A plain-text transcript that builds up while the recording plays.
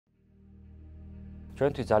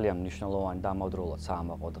ჩვენთვის ძალიან მნიშვნელოვანი და ამავდროულად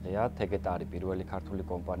საამაყო დღეა. თეგეტა არის პირველი ქართული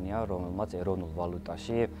კომპანია, რომელმაც ეროვნულ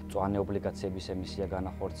ვალუტაში მწვანე ობლიგაციების ემისია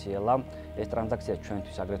განახორციელა. ეს ტრანზაქცია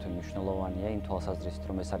ჩვენთვის აგრეთვე მნიშვნელოვანია იმ თვალსაზრისით,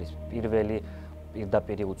 რომ ეს არის პირველი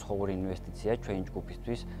პირდაპირი უცხოური ინვესტიცია ჩვენი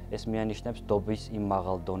ჯგუფისთვის. ეს მიანიშნებს დობის იმ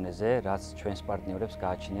მაღალ დონეზე, რაც ჩვენს პარტნიორებს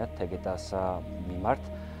გააჩნიათ თეგეტას მიმართ.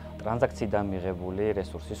 ტრანზაქციიდან მიღებული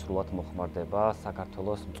რესურსი სრულად მოხმარდება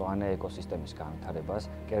საქართველოს მწვანე ეკოსისტემის განვითარებას.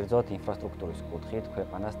 კერძოდ, ინფრასტრუქტურის კუთხით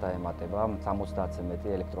ქვეყანას დაემატება 70-ზე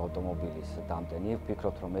მეტი ელექტროავტომობილის დამტენი.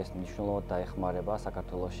 ვფიქრობთ, რომ ეს მნიშვნელოვნად დაეხმარება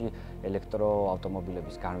საქართველოში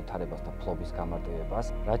ელექტროავტომობილების განვითარებას და ფლობის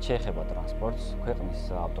გამარტივებას. რაც შეეხება ტრანსპორტს, ქვეყნის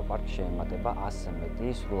ავტოპარკი შეემატება 100-ზე მეტი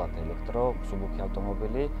სრულად ელექტრო მსუბუქი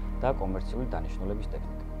ავტომობილი და კომერციული დანიშნულების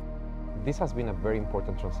ტექნიკა. This has been a very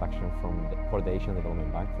important transaction for the Asian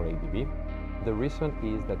Development Bank, for ADB. The reason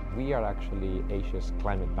is that we are actually Asia's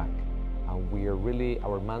climate bank. And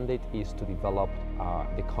our mandate is to develop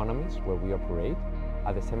the economies where we operate,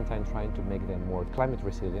 at the same time trying to make them more climate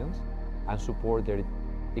resilient and support their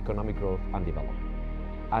economic growth and development.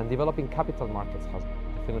 And developing capital markets has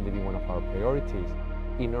definitely been one of our priorities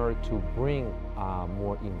in order to bring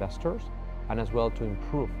more investors and as well to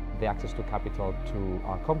improve the access to capital to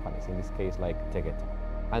our companies, in this case like Thegeta.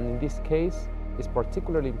 And in this case, it's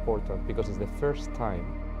particularly important because it's the first time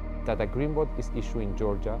that a green bond is issued in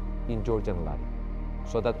Georgian lari.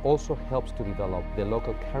 So that also helps to develop the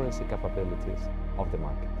local currency capabilities of the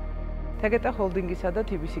market. თეგეტა ჰოლდინგისა და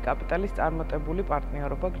TBC კაპიტალის წარმატებული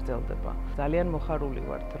პარტნიორობა გრძელდება. ძალიან მოხარული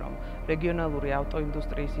ვართ, რომ რეგიონალური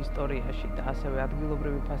ავტოინდუსტრიის ისტორიაში და ასევე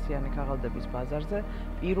ადგილობრივი ფასიანი ქაღალდების ბაზარზე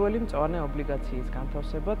პირველი მწვანე ობლიგაციის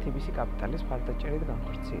განთავსება TBC კაპიტალის მხარდაჭერით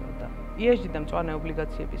განხორციელდა. ESG და მწვანე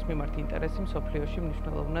ობლიგაციების მიმართ ინტერესი მსოფლიოში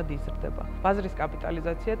მნიშვნელოვნად იზრდება. ბაზრის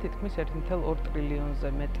კაპიტალიზაცია თითქმის 1.2 ტრილიონზე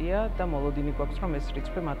მეტია და მოლოდინი გვაქვს, რომ ეს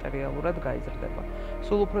რიცხვი მატერიალურად გაიზრდება.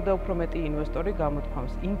 სულ უფრო და უფრო მეტი ინვესტორი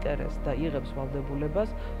გამოთქვამს ინტერესს და იღებს ვალდებულებას,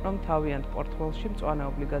 რომ თავიანთ პორტფელში მწვანე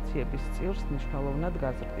ობლიგაციების წილს მნიშვნელოვნად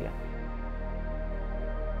გაზრდიან.